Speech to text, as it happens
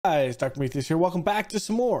Guys, Dr. Meatheus here. Welcome back to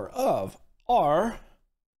some more of our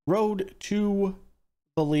road to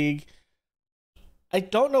the league. I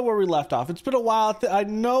don't know where we left off. It's been a while. I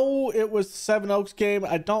know it was Seven Oaks game.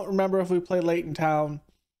 I don't remember if we played Layton Town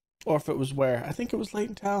or if it was where. I think it was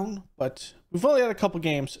Layton Town, but we've only had a couple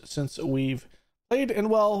games since we've played, and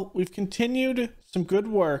well, we've continued some good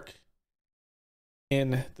work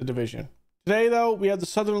in the division. Today, though, we have the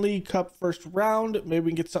Southern League Cup first round. Maybe we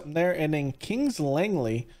can get something there. And then Kings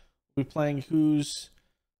Langley will be playing who's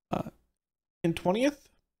in 20th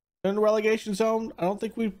in the relegation zone. I don't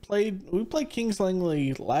think we played Kings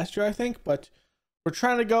Langley last year, I think, but we're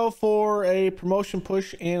trying to go for a promotion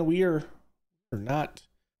push, and we're not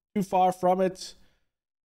too far from it.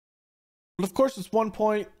 But of course, it's 1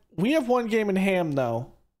 point. We have one game in hand,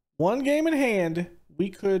 though. One game in hand. We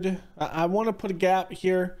could. I want to put a gap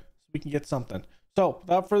here, we can get something. So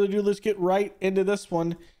without further ado, let's get right into this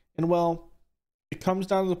one. And well, it comes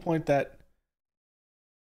down to the point that,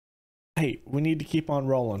 hey, we need to keep on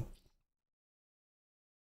rolling.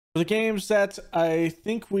 For the games that I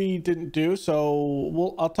think we didn't do,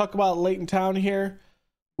 so I'll talk about Layton Town here.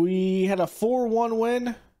 We had a 4-1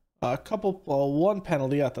 win, one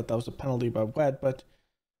penalty. I thought that was a penalty by Wed, but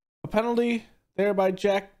a penalty there by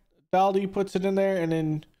Jack Daldy puts it in there, and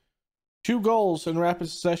then 2 goals in rapid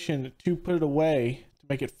succession to put it away to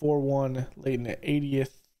make it 4-1 late in the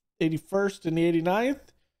 81st and the 89th.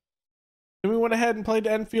 Then we went ahead and played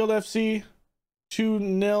Enfield FC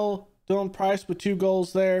 2-0. Dylan Price with 2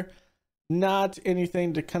 goals there. Not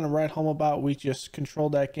anything to kind of write home about. We just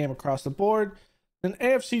controlled that game across the board. Then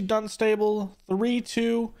AFC Dunstable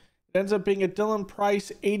 3-2. It ends up being a Dylan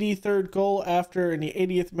Price 83rd goal after in the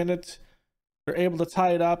 80th minute. They're able to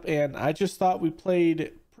tie it up, and I just thought we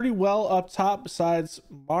played pretty well up top besides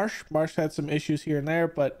Marsh. Marsh had some issues here and there,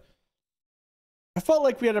 but I felt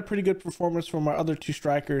like we had a pretty good performance from our other 2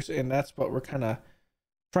 strikers, and that's what we're kind of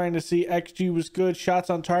trying to see. XG was good.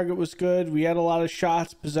 Shots on target was good. We had a lot of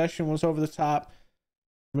shots. Possession was over the top.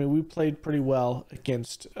 I mean, we played pretty well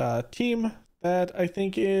against a team that I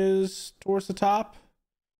think is towards the top.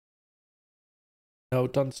 No,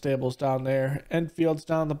 Dunstable's down there. Enfield's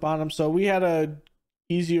down the bottom. So we had a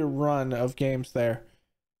easier run of games there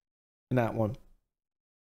in that one.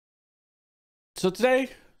 So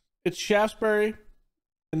today it's Shaftesbury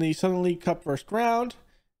in the Southern League Cup first round,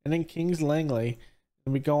 and then Kings Langley.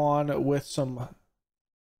 And we go on with some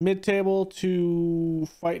mid-table to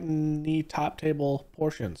fighting the top table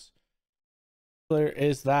portions. So there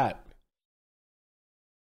is that.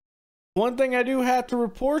 One thing I do have to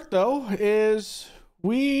report, though, is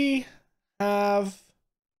we have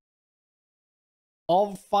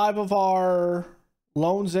all 5 of our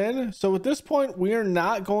loans in. So at this point, we are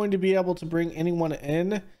not going to be able to bring anyone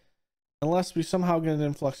in unless we somehow get an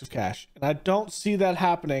influx of cash. And I don't see that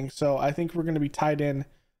happening. So I think we're going to be tied in to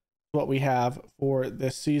what we have for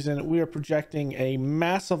this season. We are projecting a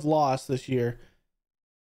massive loss this year.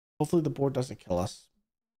 Hopefully the board doesn't kill us,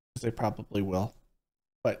 because they probably will.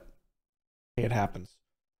 But hey, it happens.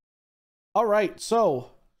 All right,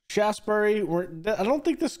 so Shaftesbury, I don't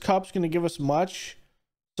think this cup's going to give us much.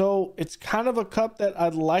 So it's kind of a cup that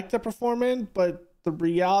I'd like to perform in, but the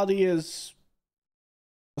reality is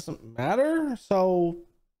it doesn't matter. So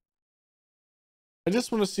I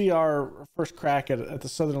just want to see our first crack at the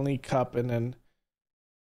Southern League Cup, and then,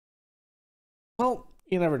 well,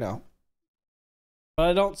 you never know. But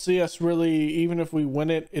I don't see us really, even if we win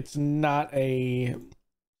it, it's not a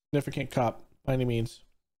significant cup by any means.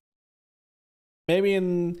 Maybe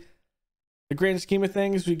in the grand scheme of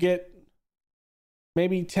things, we get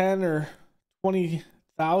maybe 10 or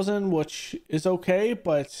 20,000, which is okay.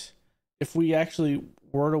 But if we actually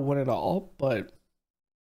were to win it all, but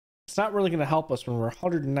it's not really going to help us when we're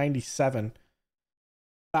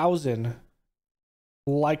 197,000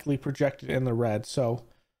 likely projected in the red. So,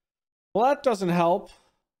 well, that doesn't help,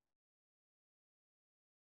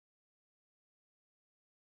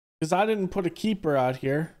 because I didn't put a keeper out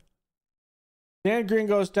here. Dan Green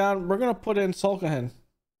goes down. We're going to put in Solkahan.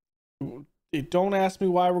 Don't ask me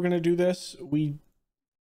why we're going to do this.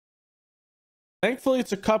 Thankfully,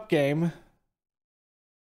 it's a cup game.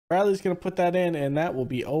 Bradley's going to put that in, and that will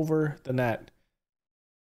be over the net.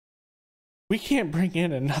 We can't bring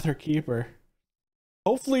in another keeper.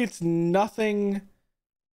 Hopefully, it's nothing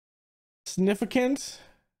significant.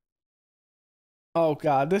 Oh,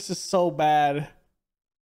 God. This is so bad.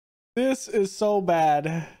 This is so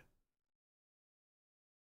bad.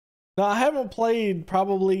 Now, I haven't played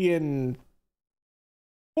probably in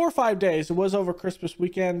 4 or 5 days. It was over Christmas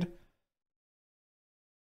weekend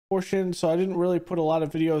portion, so I didn't really put a lot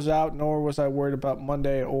of videos out, nor was I worried about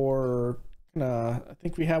Monday or I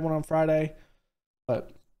think we had one on Friday,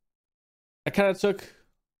 but I kind of took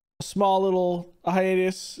a small little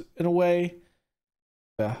hiatus in a way.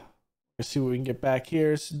 Yeah, let's see what we can get back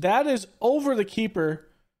here. So that is over the keeper.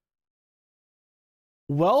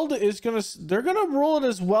 Weld is they're gonna rule it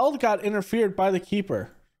as Weld got interfered by the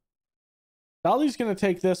keeper. Dowdy's gonna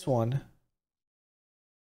take this one.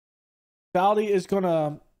 Dowdy is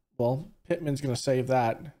gonna, well, Pittman's gonna save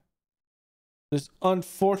that. It's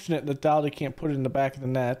unfortunate that Dowdy can't put it in the back of the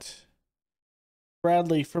net.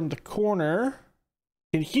 Bradley from the corner.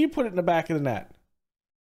 Can he put it in the back of the net?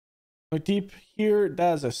 Look deep here.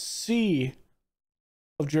 That is a sea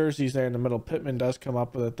of jerseys there in the middle. Pittman does come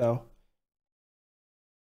up with it though.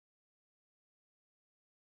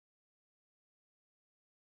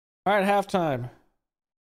 All right, halftime.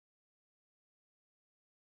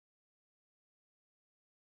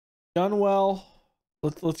 Done well.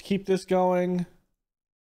 Let's keep this going.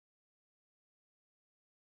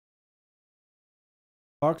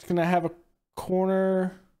 Mark's gonna have a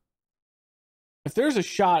corner. If there's a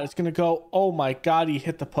shot, it's gonna go. Oh my God, he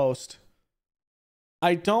hit the post.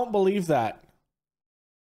 I don't believe that.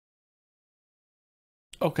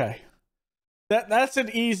 Okay, that's an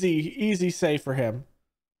easy save for him.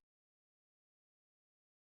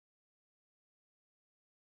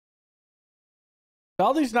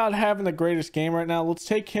 Baldy's not having the greatest game right now. Let's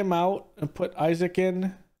take him out and put Isaac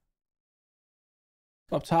in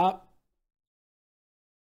up top.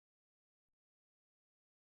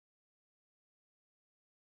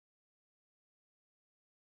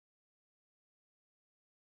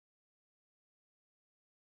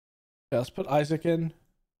 Yeah, let's put Isaac in.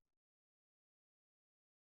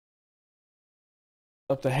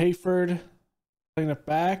 Up to Hayford. Playing it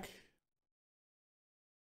back.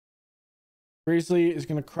 Beasley is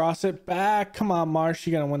going to cross it back. Come on, Marsh.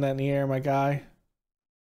 You got to win that in the air, my guy.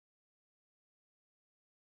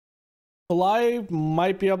 Belay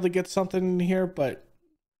might be able to get something in here, but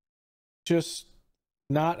just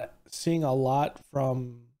not seeing a lot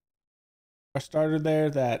from our starter there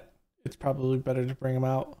that it's probably better to bring him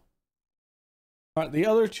out. All right, the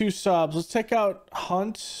other two subs. Let's take out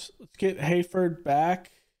Hunt. Let's get Hayford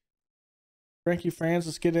back. Frankie Franz,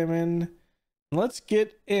 let's get him in. Let's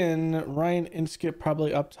get in Ryan Inskip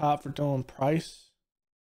probably up top for Dylan Price.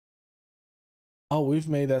 Oh, we've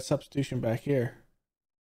made that substitution back here.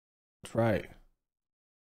 That's right.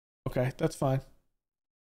 Okay, that's fine.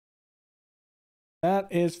 That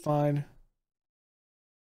is fine.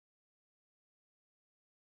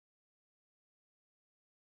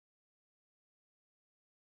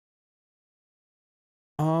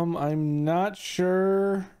 I'm not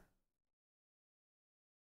sure.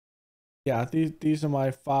 Yeah, these are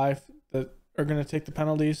my 5 that are going to take the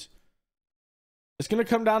penalties. It's going to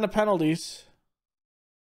come down to penalties.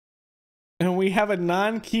 And we have a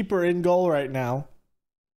non-keeper in goal right now.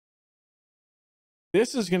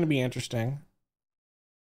 This is going to be interesting.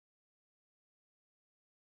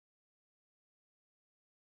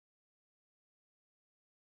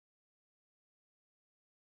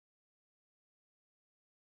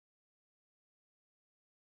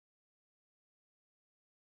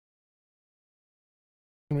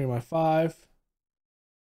 Gonna be my 5.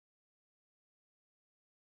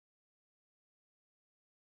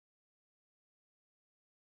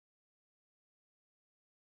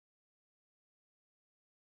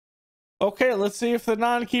 Okay, let's see if the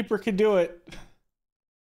non-keeper can do it.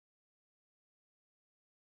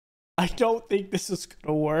 I don't think this is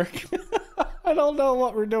gonna work. I don't know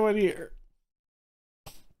what we're doing here.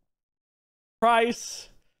 Price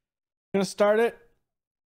gonna start it.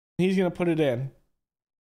 He's gonna put it in.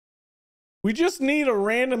 We just need a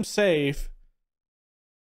random save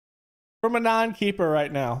from a non-keeper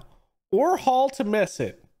right now. Or Hall to miss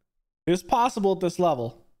it. It's possible at this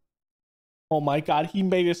level. Oh my God, he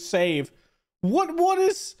made a save. What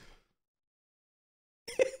is...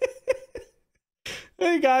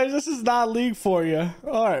 Hey guys, this is not league for you.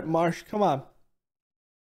 Alright, Marsh, come on.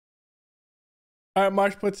 Alright,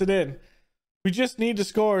 Marsh puts it in. We just need to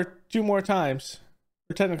score 2 more times.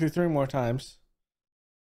 Or technically 3 more times.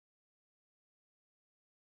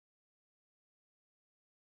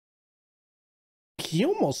 He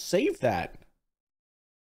almost saved that.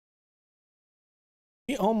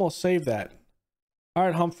 He almost saved that. All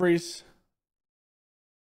right, Humphreys.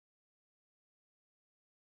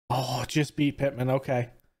 Oh, just beat Pittman.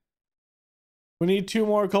 Okay. We need 2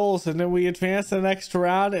 more goals and then we advance to the next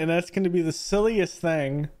round, and that's going to be the silliest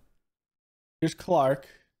thing. Here's Clark.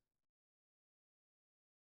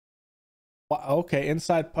 Wow, okay,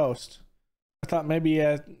 inside post. I thought maybe he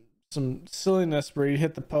had some silliness where he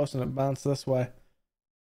hit the post and it bounced this way.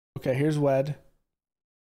 Okay, here's Wed.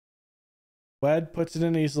 Wed puts it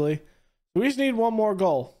in easily. We just need one more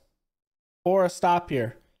goal or a stop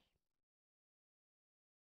here.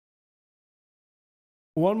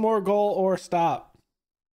 One more goal or stop.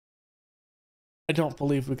 I don't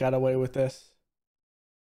believe we got away with this.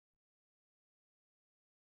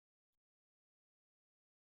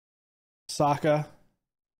 Saka.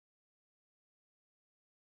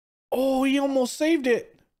 Oh, he almost saved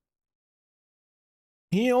it.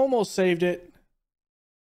 He almost saved it.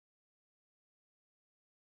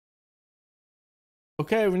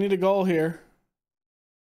 Okay, we need a goal here.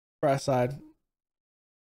 Press side.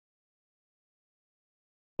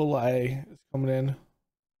 Olay is coming in.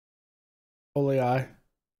 Olay.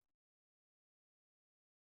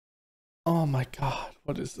 Oh my god,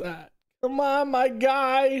 what is that? Come on, my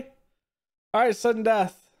guy. All right, sudden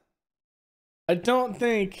death. I don't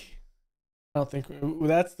think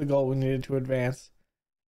that's the goal we needed to advance.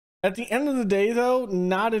 At the end of the day, though,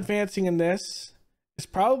 not advancing in this is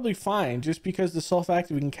probably fine, just because the sole fact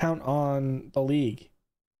that we can count on the league.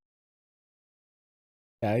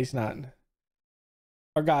 Yeah, he's not.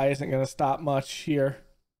 Our guy isn't going to stop much here.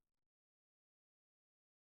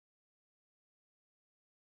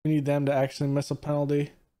 We need them to actually miss a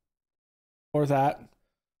penalty. Or that.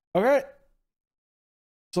 Okay.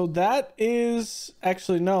 So that is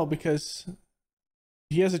actually no, because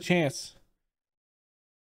he has a chance.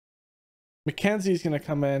 McKenzie's going to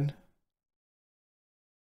come in.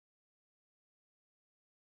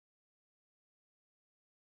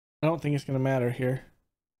 I don't think it's going to matter here.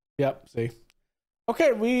 Yep, see.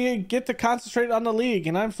 Okay, we get to concentrate on the league,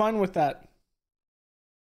 and I'm fine with that.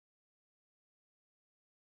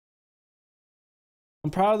 I'm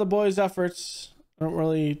proud of the boys' efforts. I don't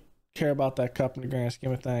really care about that cup in the grand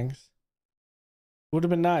scheme of things. Would have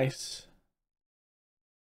been nice.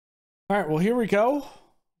 All right, well, here we go.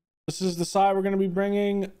 This is the side we're going to be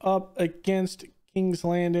bringing up against King's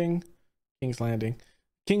Langley.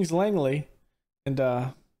 And,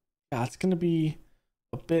 yeah, it's going to be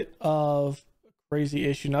a bit of a crazy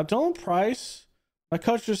issue. Now, Dylan Price, my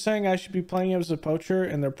coach was saying I should be playing him as a poacher,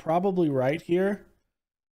 and they're probably right here.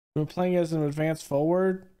 We're playing as an advanced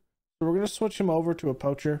forward, so we're going to switch him over to a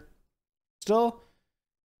poacher. Still,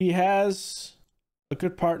 he has a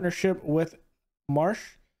good partnership with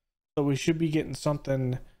Marsh, so we should be getting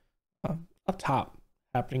something up top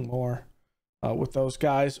happening more with those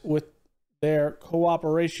guys, with their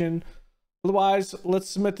cooperation. Otherwise, let's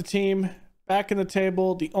submit the team back in the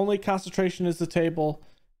table. The only concentration is the table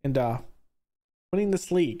and winning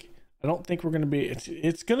this league. I don't think we're going to be,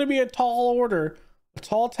 it's going to be a tall order, a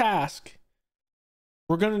tall task.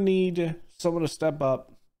 We're going to need someone to step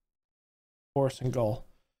up, force and goal,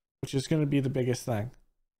 which is going to be the biggest thing.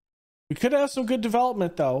 We could have some good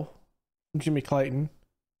development though from Jimmy Clayton,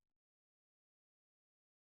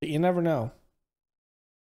 but you never know.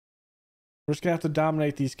 We're just going to have to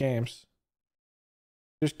dominate these games.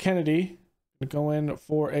 There's Kennedy going to go in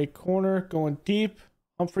for a corner, going deep.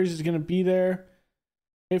 Humphreys is going to be there.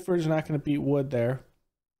 Hayford is not going to beat Wood there.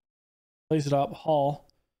 Plays it up. Hall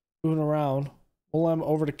moving around. Willem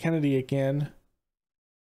over to Kennedy again.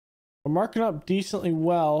 We're marking up decently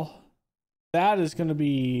well. That is going to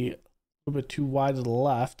be a little bit too wide to the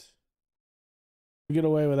left. We get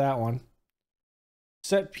away with that one.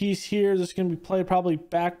 Set piece here. This is going to be played probably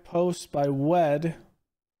back post by Wed.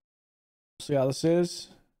 See how this is.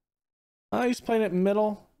 He's playing it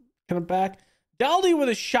middle, kind of back. Daldy with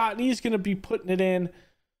a shot, and he's going to be putting it in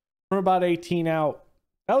from about 18 out.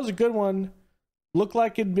 That was a good one. Looked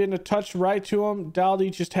like it'd been a touch right to him. Daldy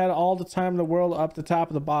just had all the time in the world up the top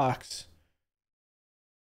of the box.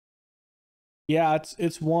 Yeah,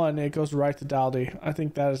 it's one. It goes right to Daldy. I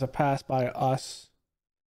think that is a pass by us.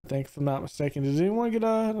 I think, if I'm not mistaken. Did anyone get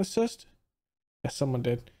an assist? Yes, someone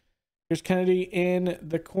did. Here's Kennedy in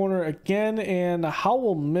the corner again, and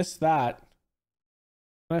Howell missed that.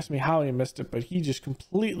 Don't ask me how he missed it, but he just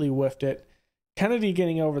completely whiffed it. Kennedy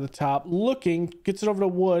getting over the top, looking, gets it over to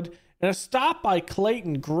Wood, and a stop by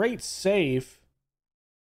Clayton. Great save.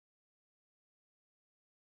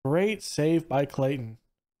 Great save by Clayton.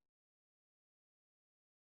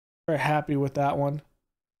 Very happy with that one.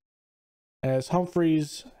 As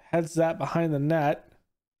Humphreys heads that behind the net.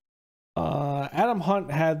 Adam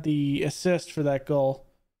Hunt had the assist for that goal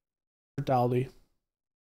for Daldy.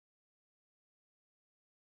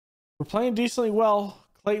 We're playing decently well.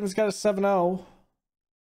 Clayton's got a 7-0.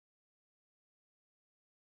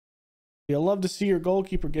 You'll love to see your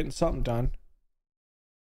goalkeeper getting something done.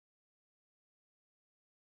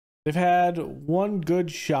 They've had one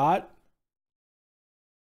good shot.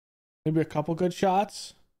 Maybe a couple good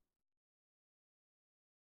shots.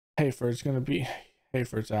 Hayford's gonna be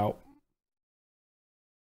Hayford's out.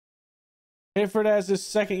 Hayford has his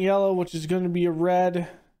second yellow, which is going to be a red.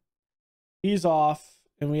 He's off,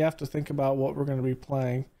 and we have to think about what we're going to be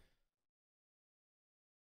playing.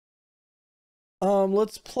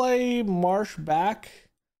 Let's play Marsh back.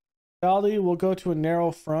 Daldy will go to a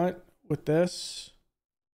narrow front with this.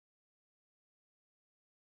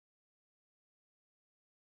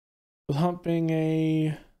 With Hump being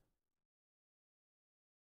a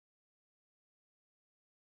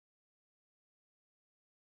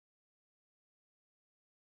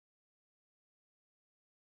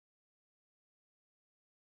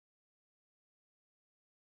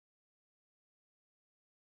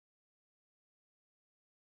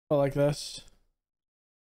like this.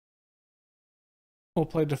 We'll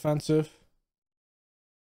play defensive.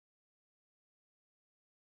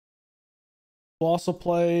 We'll also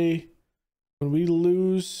play when we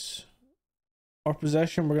lose our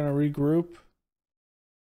possession, we're going to regroup.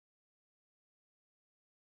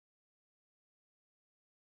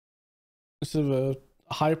 Instead of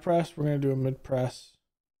a high press, we're going to do a mid press.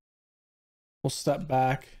 We'll step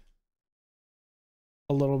back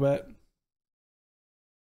a little bit.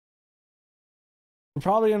 We're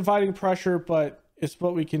probably inviting pressure, but it's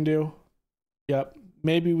what we can do. Yep.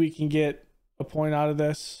 Maybe we can get a point out of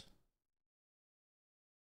this.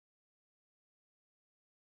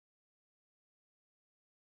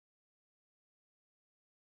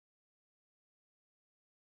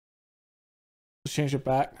 Let's change it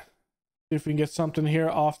back. See if we can get something here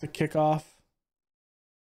off the kickoff.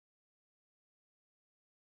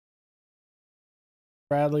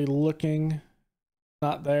 Bradley looking.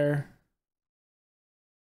 Not there.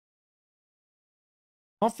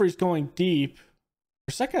 Humphrey's going deep. For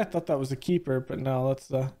a second I thought that was the keeper, but no, that's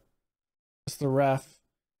the ref.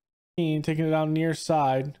 Keane taking it down near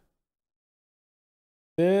side.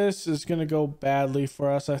 This is gonna go badly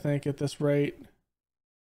for us, I think, at this rate.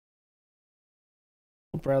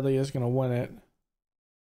 Bradley is gonna win it.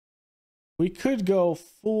 We could go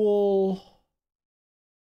full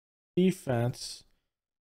defense.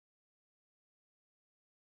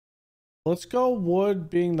 Let's go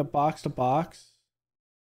Wood being the box to box.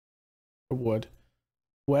 Wood.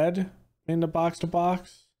 Wed in the box to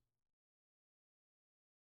box.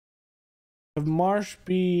 Have Marsh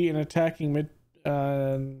be an attacking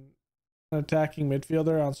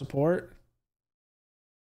midfielder on support.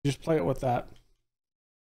 Just play it with that.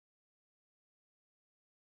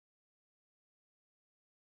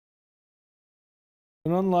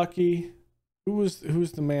 And unlucky. Who's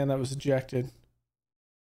the man that was ejected?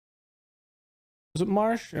 Was it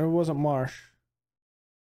Marsh or was it Marsh?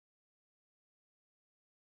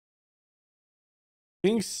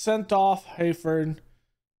 Being sent off Hayford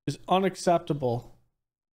is unacceptable.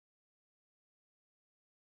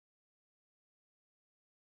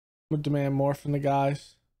 Would demand more from the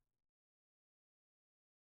guys.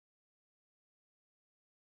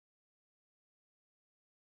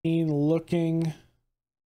 Keane looking,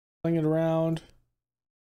 playing it around.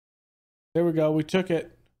 There we go. We took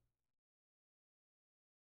it.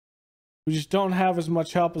 We just don't have as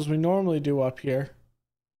much help as we normally do up here.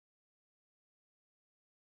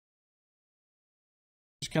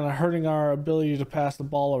 Just kind of hurting our ability to pass the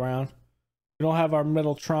ball around. We don't have our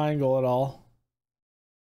middle triangle at all.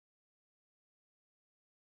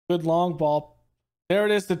 Good long ball. There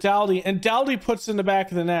it is to Dowdy. And Dowdy puts in the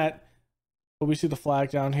back of the net. But we see the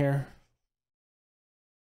flag down here.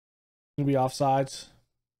 It's going to be offsides.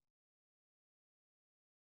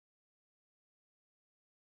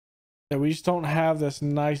 Yeah, we just don't have this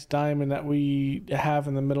nice diamond that we have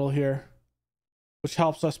in the middle here, which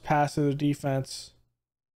helps us pass to the defense.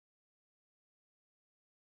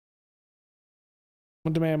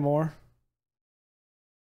 We'll demand more.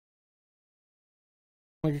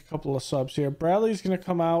 Like a couple of subs here. Bradley's going to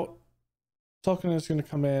come out. Tulkin is going to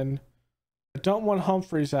come in. I don't want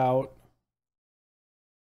Humphreys out.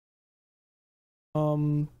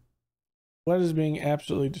 What is being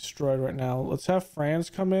absolutely destroyed right now? Let's have Franz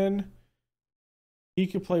come in. He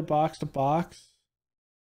could play box to box.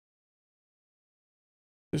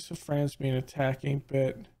 This is Franz being attacking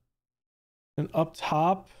bit. And up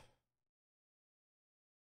top.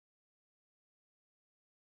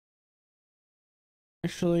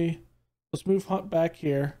 Actually, let's move Hunt back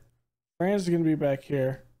here. Franz is going to be back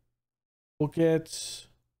here. We'll get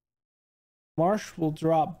Marsh will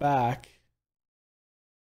drop back.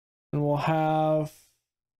 And we'll have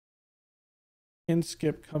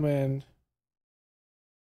Inskip come in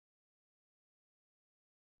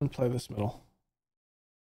and play this middle.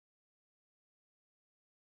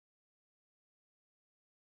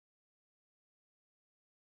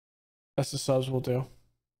 That's the subs we'll do.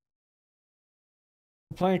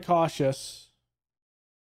 We're playing cautious.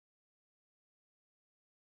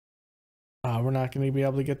 We're not going to be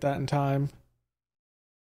able to get that in time.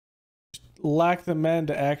 Just lack the men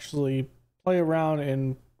to actually play around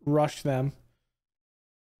and rush them.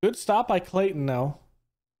 Good stop by Clayton, though.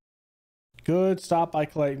 Good stop by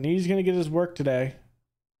Clayton. He's going to get his work today.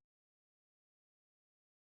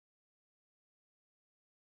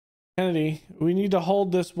 Kennedy, we need to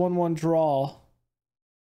hold this 1-1 draw.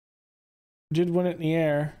 We did win it in the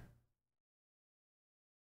air.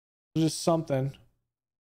 Just something.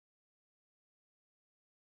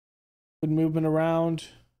 Good movement around.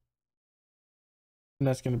 And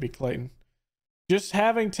that's going to be Clayton. Just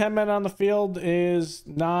having 10 men on the field is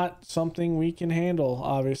not something we can handle,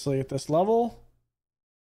 obviously, at this level.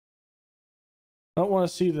 I don't want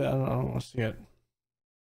to see that. I don't want to see it.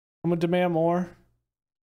 I'm going to demand more.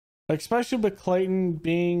 Especially with Clayton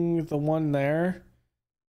being the one there.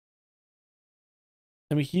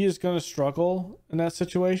 I mean, he is going to struggle in that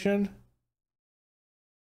situation.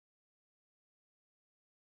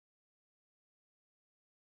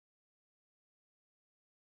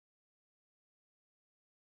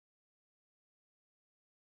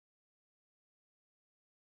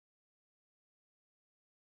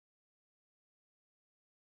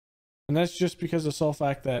 And that's just because of the sole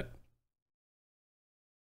fact that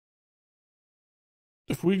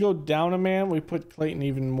if we go down a man, we put Clayton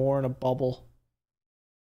even more in a bubble.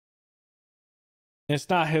 And it's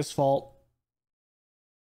not his fault.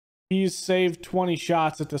 He's saved 20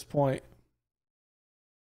 shots at this point.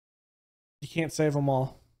 You can't save them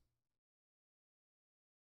all.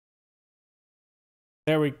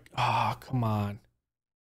 There we go. Oh, come on.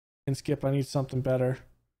 And Skip, I need something better. Here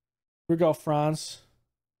we go, Franz.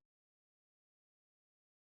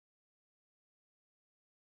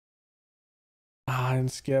 And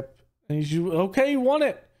Skip. And he's okay, he won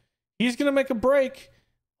it. He's gonna make a break.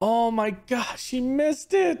 Oh my gosh, he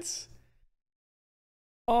missed it.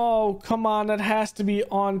 Oh, come on, that has to be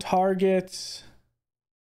on target.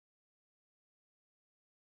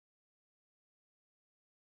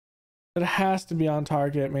 That has to be on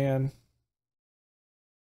target, man.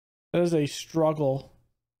 That is a struggle.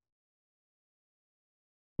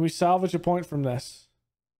 Can we salvage a point from this?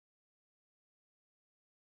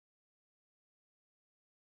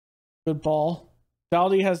 Good ball.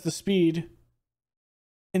 Dowdy has the speed.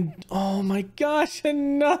 And oh my gosh,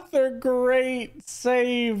 another great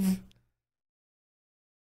save.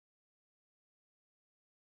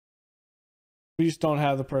 We just don't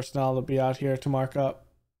have the personnel to be out here to mark up.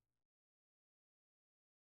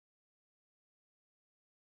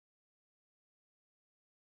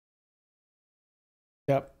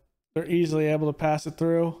 Yep. They're easily able to pass it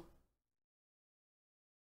through.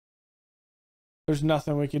 There's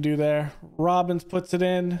nothing we can do there. Robbins puts it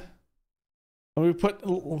in. And we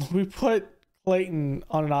put Clayton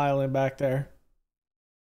on an island back there.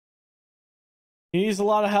 He needs a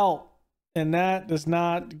lot of help. And that does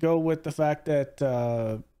not go with the fact that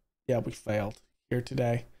yeah, we failed here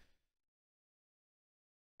today.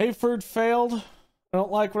 Hayford failed. I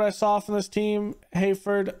don't like what I saw from this team.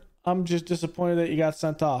 Hayford, I'm just disappointed that you got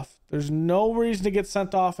sent off. There's no reason to get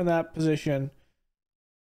sent off in that position.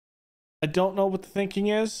 I don't know what the thinking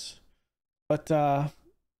is, but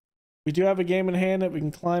we do have a game in hand that we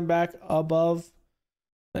can climb back above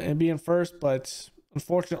and be in first, but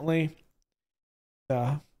unfortunately,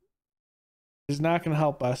 is not going to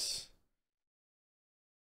help us.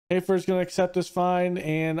 Hayford's going to accept this fine,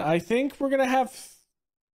 and I think we're going to have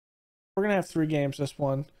 3 games this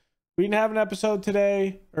one. We didn't have an episode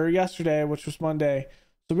today or yesterday, which was Monday.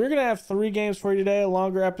 So we're going to have 3 games for you today, a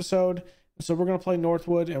longer episode. So we're going to play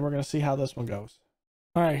Northwood, and we're going to see how this one goes.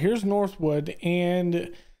 All right, here's Northwood,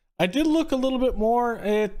 and I did look a little bit more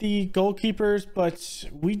at the goalkeepers, but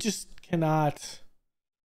we just cannot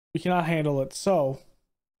handle it. So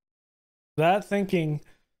that thinking,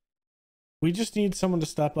 we just need someone to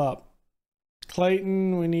step up.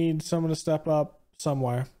 Clayton, we need someone to step up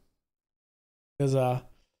somewhere. Because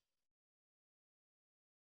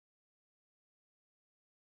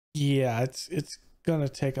yeah, it's gonna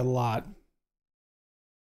take a lot.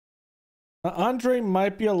 Andre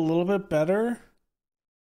might be a little bit better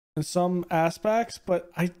in some aspects, but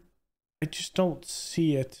I just don't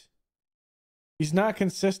see it. He's not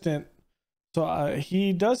consistent. So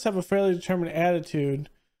he does have a fairly determined attitude.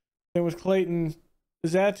 And with Clayton,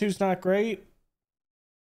 his attitude's not great,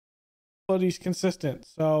 but he's consistent.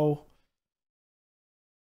 So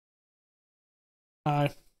can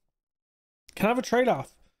have a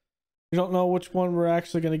trade-off. We don't know which one we're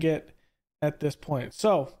actually going to get at this point.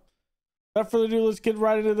 So Without further ado, let's get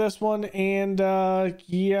right into this one. And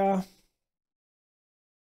yeah,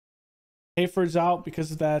 Hayford's out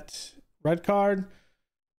because of that red card.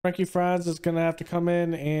 Frankie Franz is going to have to come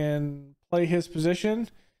in and play his position,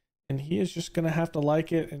 and he is just going to have to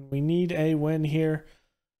like it, and we need a win here.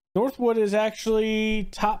 Northwood is actually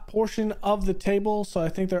top portion of the table, so I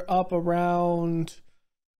think they're up around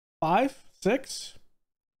 5, 6.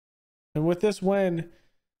 And with this win,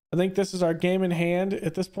 I think this is our game in hand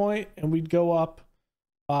at this point, and we'd go up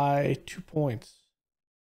by 2 points,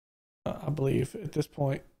 I believe, at this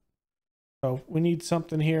point. So we need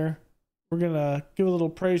something here. We're going to give a little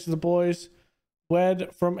praise to the boys.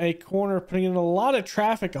 Wed from a corner, putting in a lot of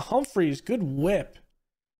traffic. Humphreys, good whip,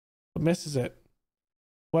 but misses it.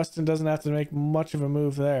 Weston doesn't have to make much of a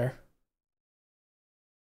move there.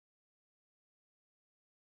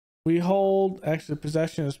 We hold, actually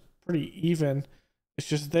possession is pretty even. It's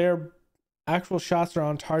just their actual shots are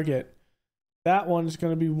on target. That one is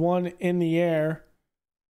going to be one in the air.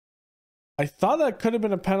 I thought that could have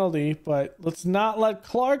been a penalty, but let's not let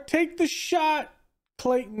Clark take the shot.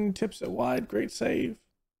 Clayton tips it wide. Great save.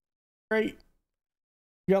 Great.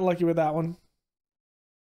 You got lucky with that one.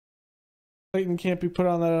 Clayton can't be put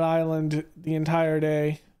on that island the entire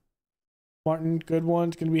day. Martin, good one.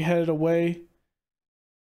 It's going to be headed away.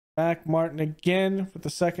 Back Martin again with the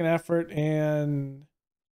second effort, and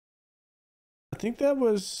I think that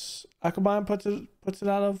was Akabine puts it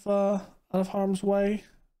out of harm's way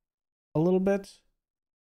a little bit.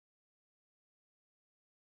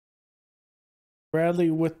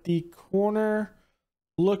 Bradley with the corner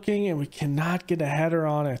looking, and we cannot get a header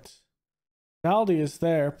on it. Naldi is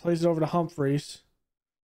there, plays it over to Humphreys.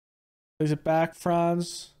 Plays it back,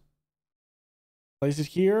 Franz. Plays it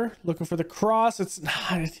here, looking for the cross. It's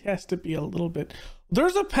not, it has to be a little bit.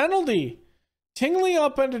 There's a penalty. Tingley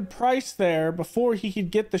upended Price there before he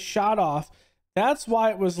could get the shot off. That's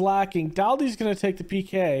why it was lacking. Dowdy's going to take the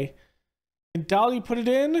PK. And Dowdy put it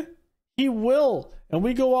in? He will. And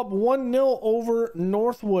we go up 1-0 over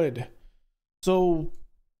Northwood. So,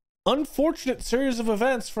 unfortunate series of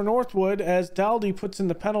events for Northwood as Dowdy puts in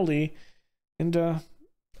the penalty. And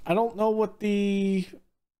I don't know what the...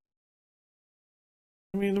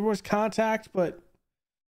 I mean, there was contact, but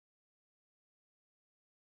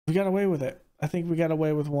we got away with it. I think we got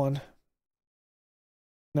away with one.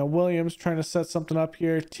 Now, Williams trying to set something up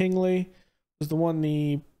here. Tingley was the one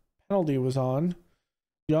the penalty was on.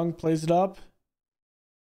 Young plays it up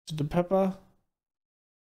to DePepa,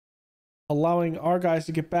 allowing our guys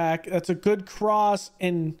to get back. That's a good cross,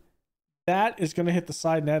 and that is going to hit the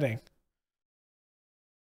side netting.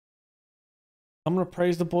 I'm going to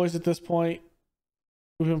praise the boys at this point.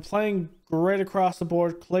 We've been playing great across the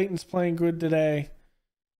board. Clayton's playing good today.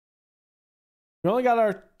 We only got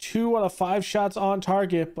our 2 out of 5 shots on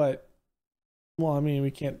target, but, well, I mean,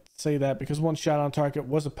 we can't say that because one shot on target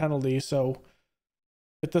was a penalty. So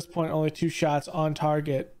at this point, only 2 shots on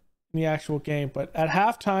target in the actual game. But at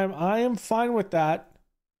halftime, I am fine with that.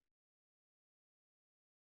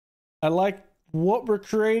 I like what we're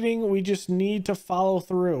creating. We just need to follow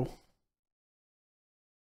through.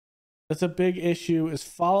 That's a big issue, is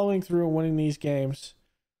following through and winning these games.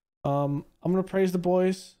 I'm going to praise the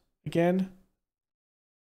boys again.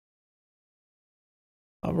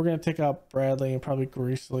 We're going to take out Bradley and probably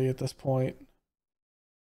Greasley at this point.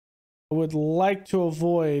 I would like to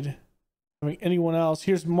avoid having anyone else.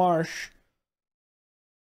 Here's Marsh.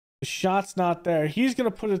 The shot's not there. He's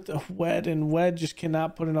going to put it to Wed, and Wed just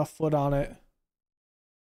cannot put enough foot on it.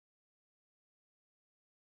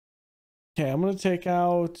 Okay, I'm going to take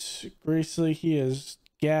out Greasley. He is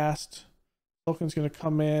gassed. Tolkien's going to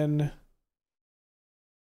come in.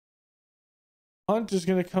 Hunt is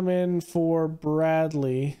going to come in for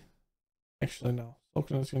Bradley. Actually, no.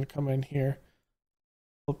 Tolkien is going to come in here.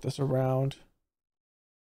 Flip this around.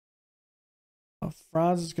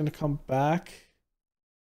 Franz is going to come back.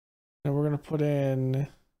 And we're going to put in...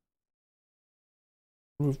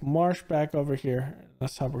 Move Marsh back over here.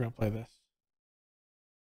 That's how we're going to play this.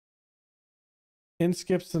 In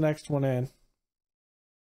skips the next one in.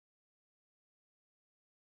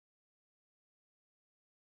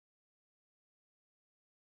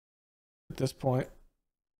 At this point,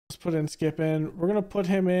 let's put in skip in. We're going to put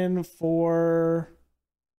him in for...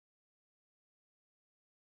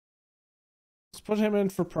 Let's put him in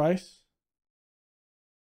for Price.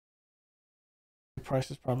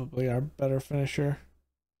 Price is probably our better finisher,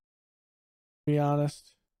 to be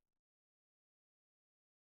honest.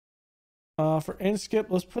 For Inskip,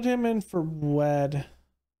 let's put him in for Wed.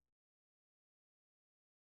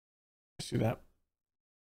 Let's do that.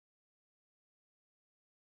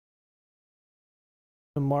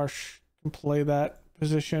 The Marsh can play that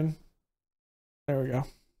position. There we go.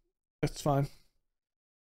 That's fine.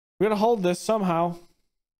 We're gonna hold this somehow.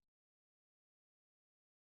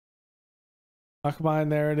 Akbine,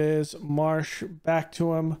 there it is. Marsh back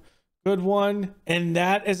to him. Good one. And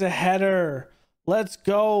that is a header. Let's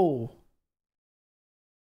go.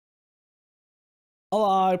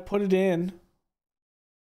 I put it in.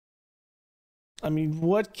 I mean,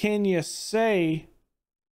 what can you say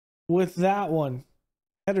with that one?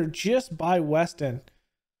 Header just by Weston.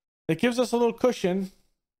 It gives us a little cushion,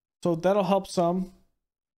 so that'll help some.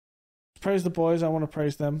 Praise the boys. I want to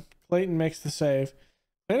praise them. Clayton makes the save.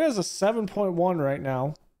 It has a 7.1 right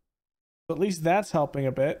now. So at least that's helping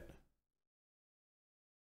a bit.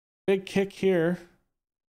 Big kick here.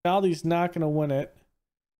 Daldy's not going to win it.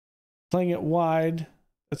 Playing it wide.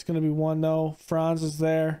 That's going to be one though. Franz is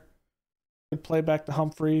there. Good play back to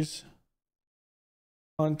Humphreys.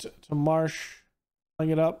 Hunt to Marsh.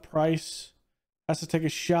 Playing it up. Price has to take a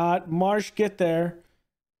shot. Marsh, get there.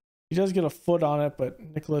 He does get a foot on it, but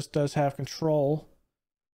Nicholas does have control.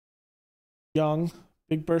 Young.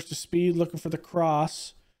 Big burst of speed, looking for the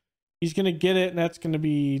cross. He's going to get it, and that's going to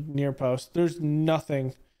be near post. There's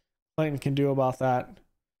nothing Clayton can do about that.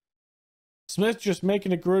 Smith just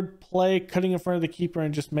making a good play, cutting in front of the keeper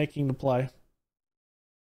and just making the play.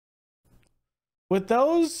 With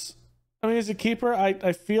those, I mean, as a keeper,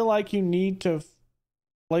 I feel like you need to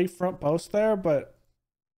play front post there, but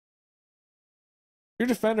your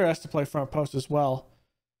defender has to play front post as well.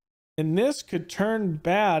 And this could turn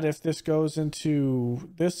bad if this goes into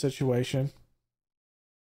this situation.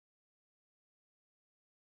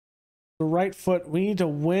 The right foot, we need to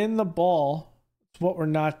win the ball. It's what we're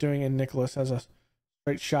not doing, and Nicholas has a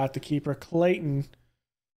straight shot to keeper. Clayton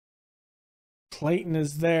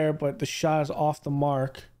is there, but the shot is off the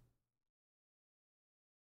mark.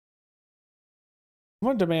 I'm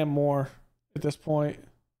going to demand more at this point.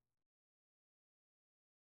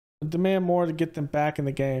 Demand more to get them back in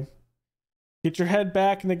the game. Get your head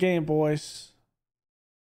back in the game, boys.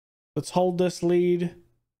 Let's hold this lead.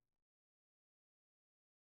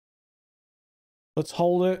 Let's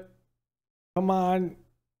hold it. Come on.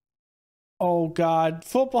 Oh, God.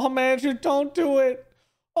 Football manager, don't do it.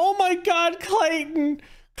 Oh, my God, Clayton.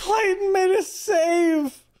 Clayton made a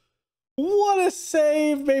save. What a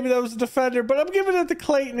save. Maybe that was a defender, but I'm giving it to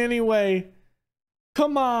Clayton anyway.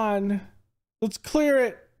 Come on. Let's clear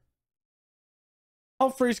it.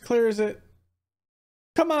 Humphreys clears it.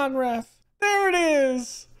 Come on, ref. There it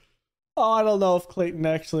is. Oh, I don't know if Clayton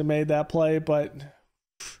actually made that play, but...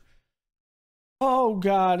 Oh,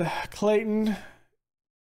 God. Clayton.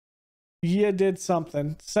 You did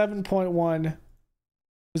something. 7.1. It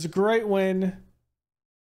was a great win.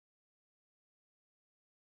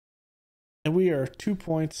 And we are 2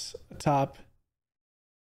 points atop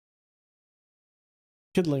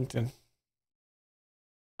Kidlington.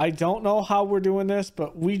 I don't know how we're doing this,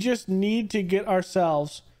 but we just need to get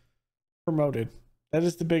ourselves promoted. That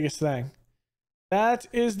is the biggest thing. That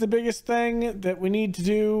is the biggest thing that we need to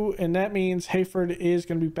do, and that means Hayford is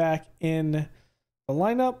going to be back in the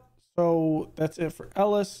lineup. So that's it for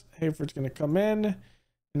Ellis. Hayford's going to come in,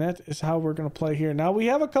 and that is how we're going to play here. Now we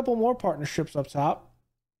have a couple more partnerships up top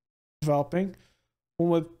developing. One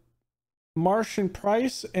with Marsh and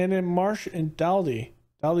Price, and then Marsh and Daldy.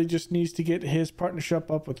 Daldy just needs to get his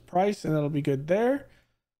partnership up with Price, and that'll be good there.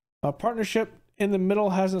 Partnership in the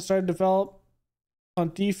middle hasn't started to develop.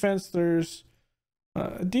 On defense, there's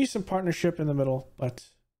a decent partnership in the middle, but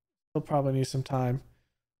he'll probably need some time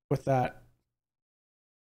with that.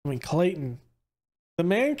 I mean, Clayton, the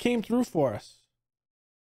man came through for us.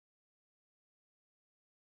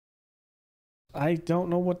 I don't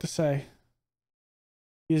know what to say.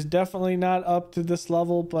 He's definitely not up to this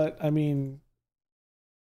level, but I mean,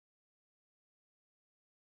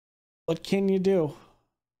 what can you do?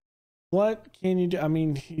 What can you do? I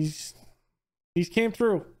mean, he's came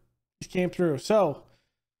through. He's came through. So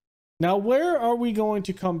now where are we going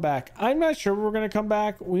to come back? I'm not sure we're going to come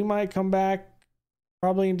back. We might come back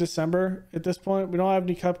probably in December at this point. We don't have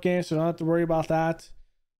any cup games, so don't have to worry about that.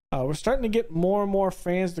 We're starting to get more and more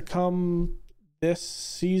fans to come this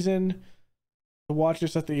season to watch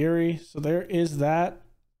us at the Erie. So there is that.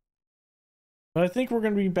 But I think we're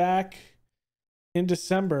going to be back in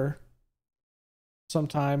December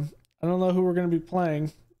sometime. I don't know who we're going to be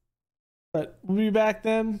playing, but we'll be back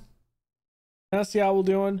then. Let's see how we're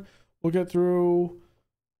doing. We'll get through,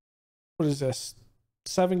 what is this,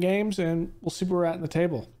 7 games, and we'll see where we're at in the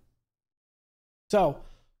table. So,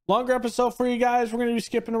 longer episode for you guys. We're going to be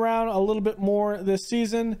skipping around a little bit more this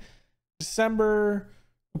season. December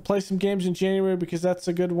We'll play some games in January because that's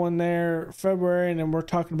a good one there. February, and then we're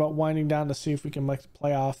talking about winding down to see if we can make the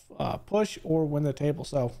playoff push or win the table.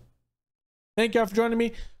 So thank y'all for joining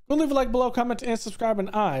me. Go leave a like below, comment, and subscribe, and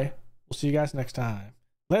I will see you guys next time.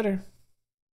 Later.